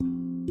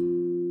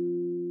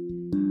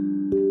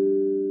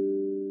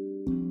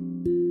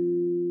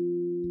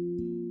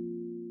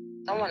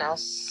someone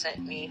else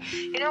sent me.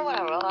 You know what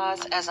I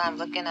realized as I'm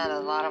looking at a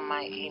lot of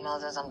my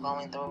emails as I'm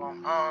going through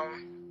them?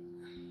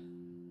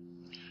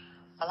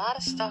 A lot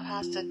of stuff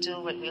has to do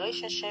with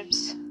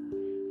relationships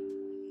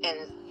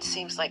and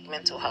seems like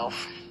mental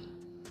health.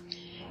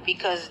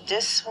 Because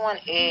this one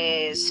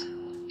is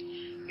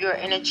your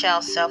inner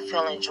child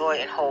self-healing joy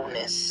and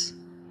wholeness.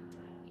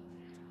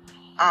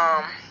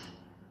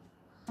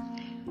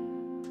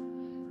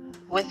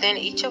 Within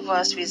each of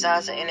us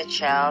resides an inner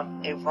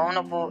child, a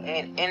vulnerable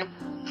and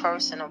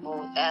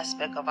impersonable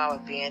aspect of our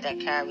being that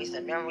carries the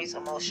memories,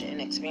 emotion,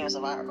 and experience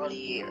of our early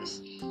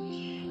years.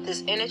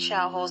 This inner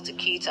child holds the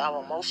key to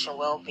our emotional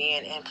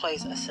well-being and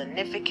plays a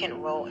significant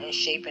role in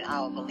shaping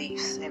our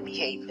beliefs and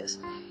behaviors.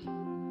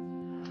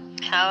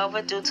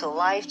 However, due to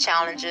life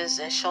challenges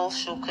and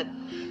social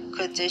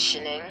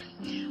conditioning,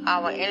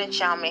 our inner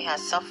child may have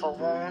suffered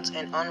wounds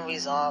and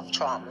unresolved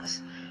traumas.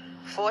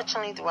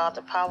 Fortunately, throughout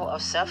the power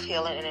of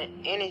self-healing and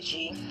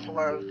energy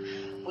work,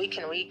 we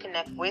can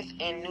reconnect with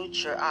and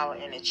nurture our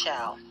inner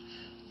child,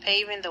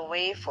 paving the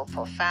way for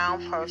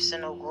profound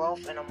personal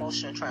growth and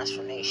emotional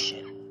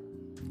transformation.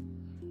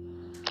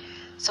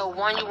 So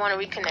one, you want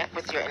to reconnect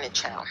with your inner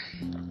child.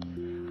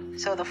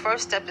 So the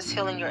first step is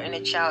healing your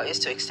inner child is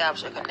to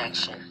establish a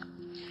connection.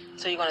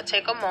 So you're going to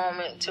take a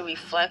moment to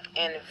reflect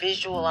and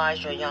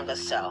visualize your younger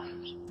self.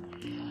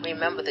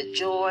 Remember the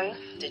joy,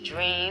 the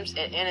dreams,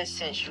 and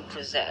innocence you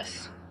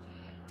possess.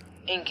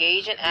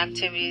 Engage in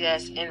activity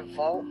that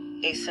invoke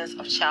a sense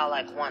of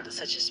childlike wonder,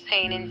 such as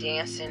painting,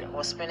 dancing,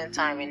 or spending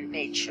time in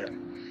nature.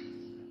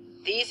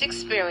 These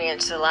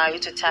experiences allow you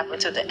to tap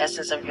into the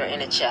essence of your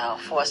inner child,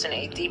 forcing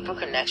a deeper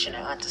connection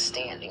and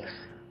understanding.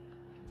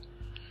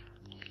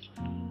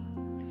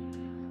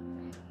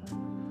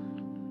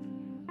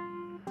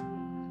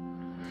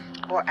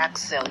 Or act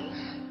silly.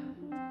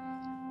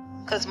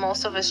 Because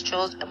most of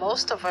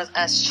us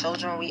as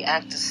children, we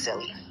act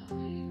silly.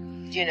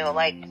 You know,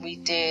 like we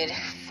did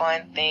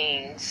fun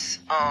things.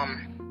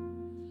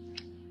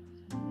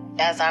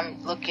 As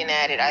I'm looking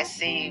at it, I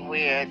see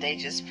where they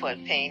just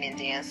put painting,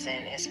 dancing,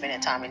 and spending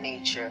time in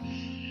nature.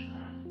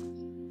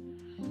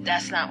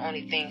 That's not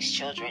only things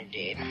children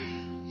did.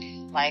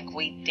 Like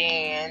we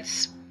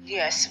dance.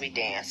 Yes, we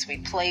dance. We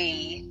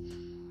play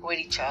with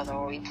each other,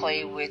 or we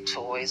play with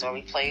toys, or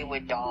we play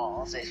with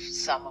dolls. If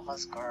some of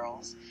us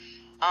girls.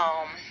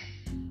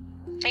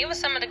 Even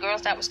some of the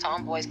girls that was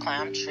tomboys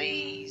climbed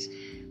trees.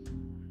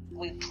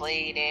 We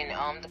played in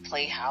the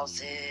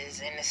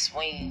playhouses and the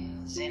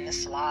swings and the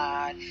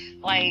slide.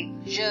 Like,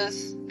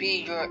 just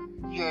be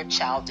your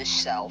childish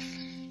self.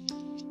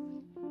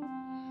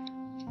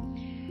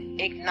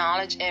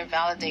 Acknowledge and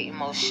validate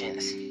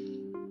emotions.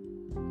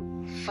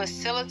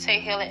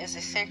 Facilitate healing is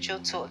essential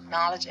to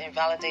acknowledge and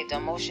validate the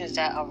emotions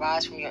that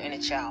arise from your inner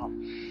child.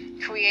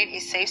 Create a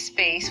safe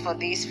space for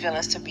these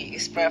feelings to be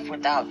expressed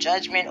without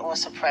judgment or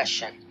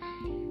suppression.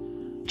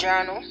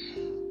 Journal,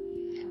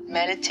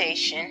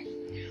 meditation,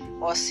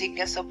 or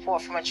seeking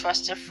support from a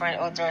trusted friend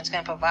or adult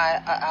can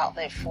provide an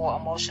outlet for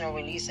emotional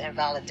release and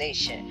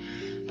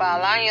validation. By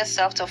allowing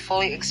yourself to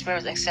fully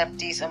experience and accept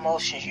these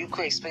emotions, you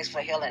create space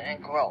for healing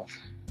and growth.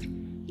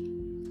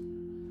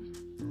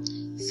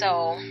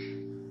 So,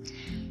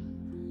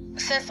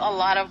 since a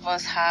lot of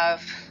us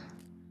have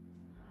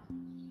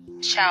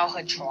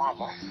childhood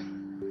trauma,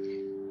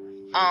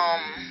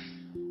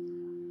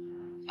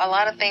 a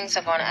lot of things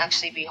are going to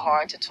actually be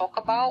hard to talk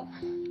about.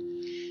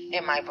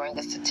 It might bring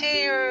us to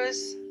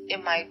tears.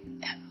 It might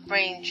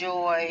bring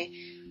joy.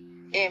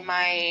 It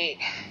might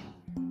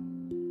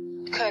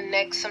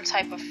connect some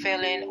type of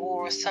feeling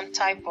or some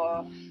type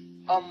of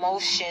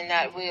emotion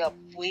that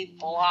we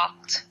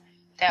blocked,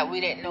 that we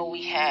didn't know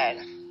we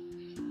had.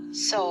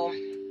 So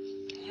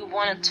you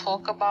want to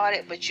talk about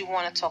it, but you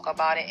want to talk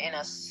about it in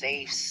a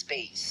safe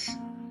space.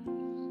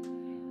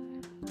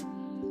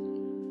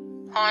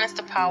 Harness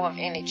the power of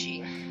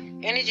energy.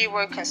 Energy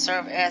work can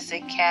serve as a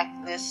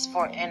catalyst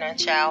for inner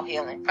child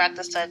healing.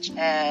 Practice such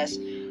as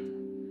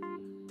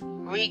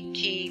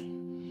Reiki,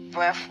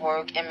 breath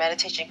work, and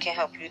meditation can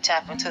help you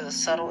tap into the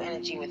subtle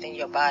energy within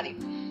your body.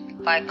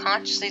 By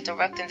consciously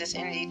directing this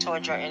energy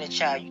towards your inner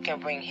child, you can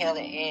bring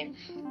healing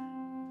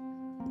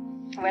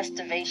and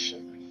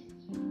restoration.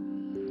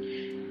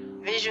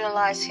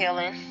 Visualize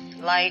healing,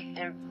 light,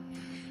 and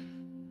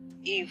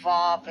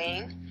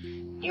evolving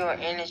your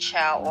inner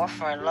child,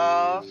 offering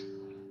love,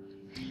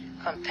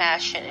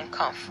 compassion, and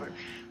comfort.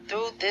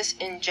 Through this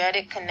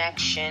energetic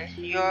connection,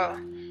 you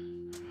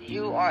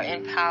are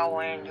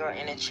empowering your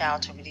inner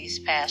child to release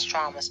past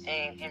traumas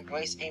and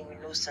embrace a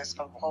renewed sense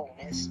of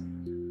wholeness.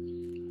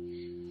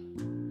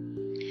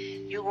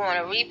 You want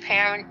to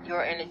reparent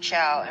your inner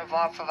child,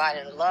 involve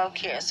providing the love,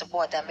 care, and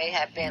support that may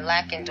have been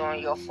lacking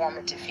during your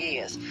formative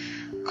years.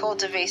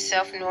 Cultivate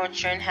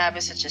self-nurturing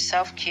habits such as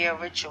self-care,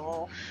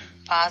 ritual,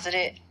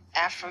 positive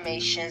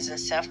affirmations, and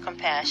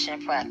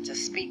self-compassion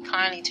practice. Speak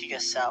kindly to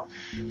yourself.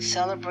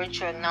 Celebrate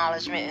your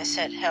acknowledgement and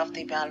set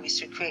healthy boundaries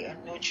to create a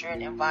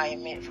nurturing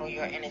environment for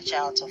your inner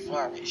child to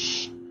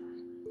flourish.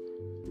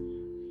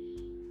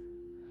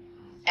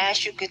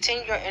 As you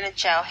continue your inner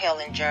child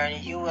healing journey,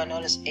 you will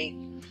notice a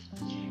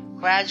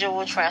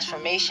gradual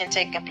transformation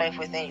taking place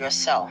within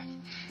yourself.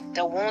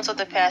 The wounds of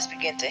the past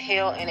begin to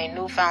heal, and a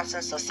newfound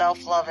sense of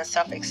self-love and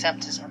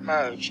self-acceptance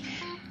emerge.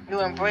 You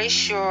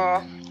embrace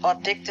your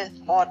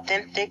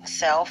authentic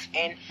self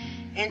and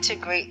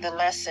integrate the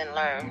lesson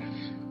learned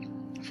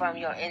from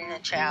your inner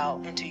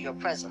child into your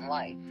present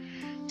life.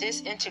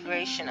 This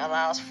integration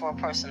allows for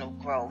personal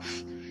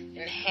growth,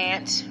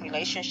 enhanced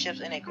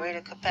relationships, and a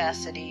greater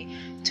capacity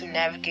to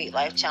navigate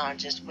life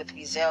challenges with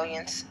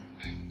resilience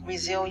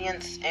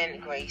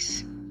and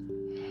grace.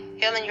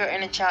 Healing your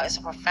inner child is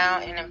a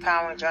profound and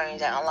empowering journey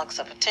that unlocks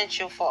the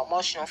potential for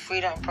emotional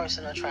freedom and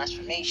personal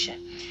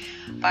transformation.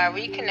 By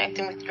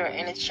reconnecting with your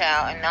inner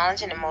child,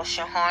 acknowledging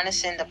emotion,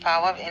 harnessing the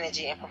power of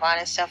energy, and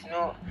providing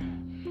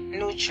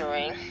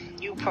self-nurturing,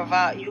 you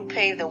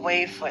pave the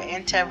way for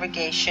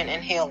integration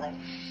and healing.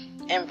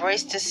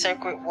 Embrace this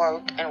sacred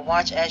work and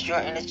watch as your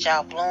inner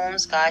child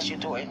blooms, guides you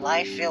through a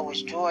life filled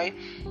with joy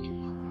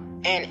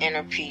and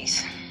inner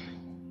peace.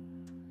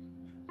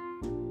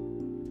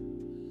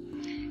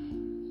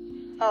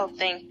 Oh,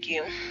 thank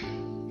you.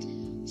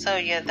 So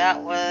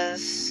that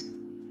was,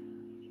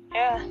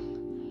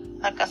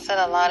 like I said,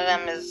 a lot of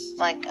them is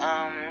like,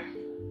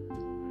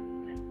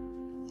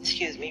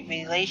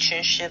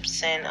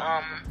 relationships and,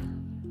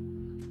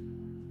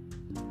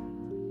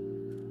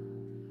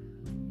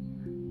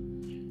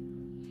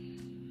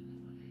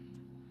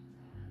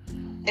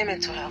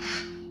 mental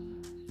health.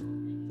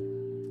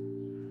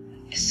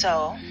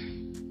 So,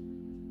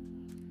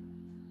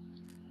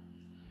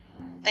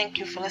 thank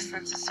you for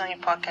listening to Sonia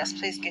Podcast.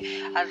 Please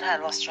I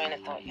had lost train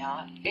of thought,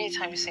 y'all.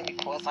 Anytime you see me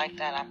pause like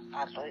that,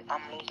 I'm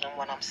losing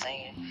what I'm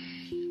saying.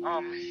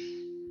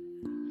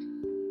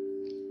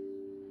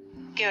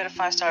 Give it a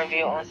 5-star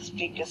review on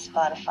Speaker,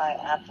 Spotify,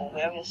 Apple,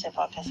 wherever you say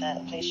podcast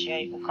at. Please share.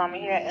 You can call me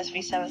here at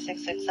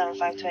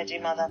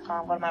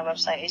sv766752@gmail.com. Go to my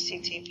website,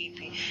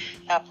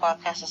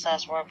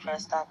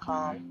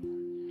 http://podcast/wordpress.com.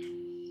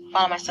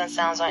 Follow my son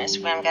Sounds on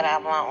Instagram. Got an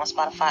album out on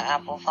Spotify,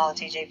 Apple. Follow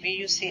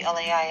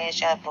TJBUCLAIH.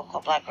 Got a book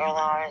called Black Girl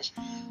Orange.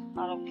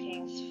 Auto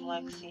Kings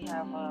Flex. He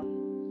have a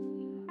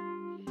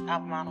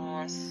album out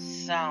on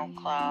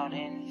SoundCloud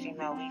and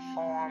Female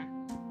Reform.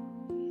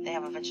 They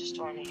have a venture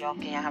store in New York.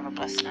 And y'all have a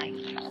blessed night.